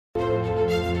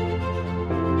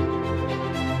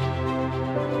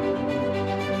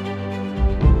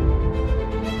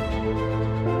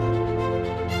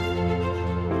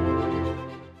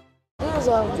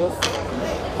Good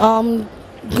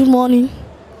morning.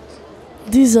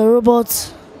 This is a robot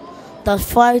that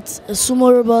fights a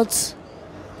sumo robot,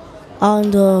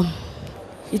 and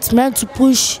it's meant to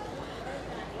push.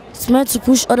 It's meant to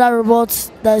push other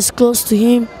robots that is close to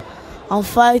him and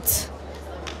fight.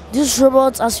 This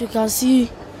robot, as you can see,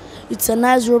 it's a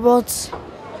nice robot.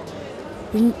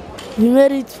 We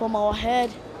made it from our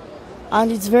head, and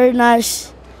it's very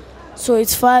nice. So it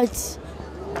fights.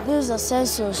 These are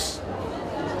sensors.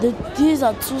 These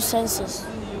are two sensors.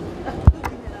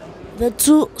 The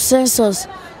two sensors.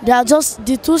 They are just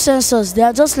the two sensors. They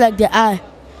are just like the eye,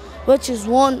 which is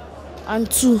 1 and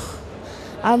 2.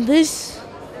 And this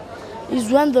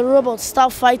is when the robots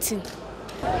start fighting.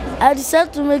 I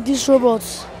decided to make this robot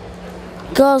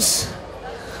because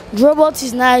the robot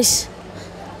is nice,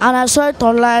 and I saw it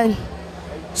online.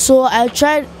 So I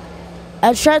tried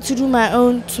to do my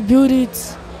own to build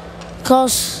it,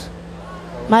 because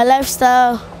my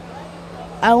lifestyle,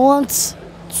 I want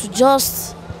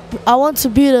to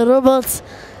build a robot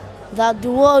that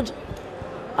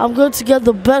I'm going to get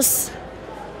the best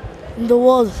in the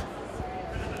world.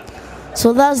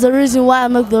 So that's the reason why I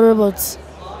make the robot.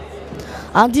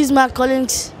 And this is my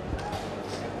colleagues,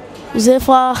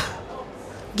 Josefa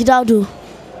Gidado.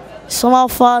 He's somehow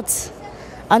fat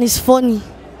and he's funny.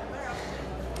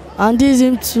 And this is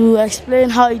him to explain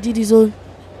how he did his own.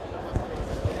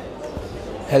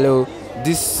 Hello,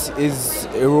 this is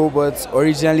a robot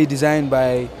originally designed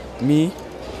by me.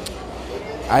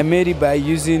 I made it by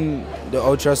using the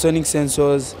ultrasonic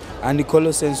sensors and the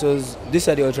color sensors. These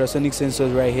are the ultrasonic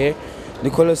sensors right here. The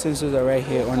color sensors are right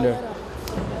here under.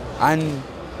 And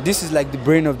this is like the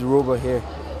brain of the robot here,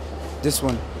 this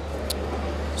one.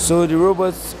 So the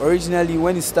robot originally,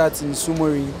 when it starts in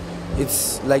sumo ring,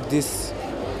 it's like this.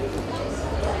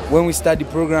 When we start the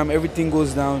program, everything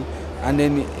goes down, and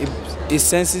then it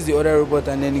senses the other robot,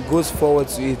 and then it goes forward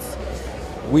to it.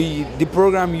 The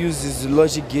program uses the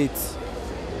logic gate,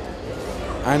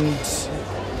 and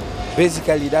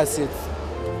basically that's it.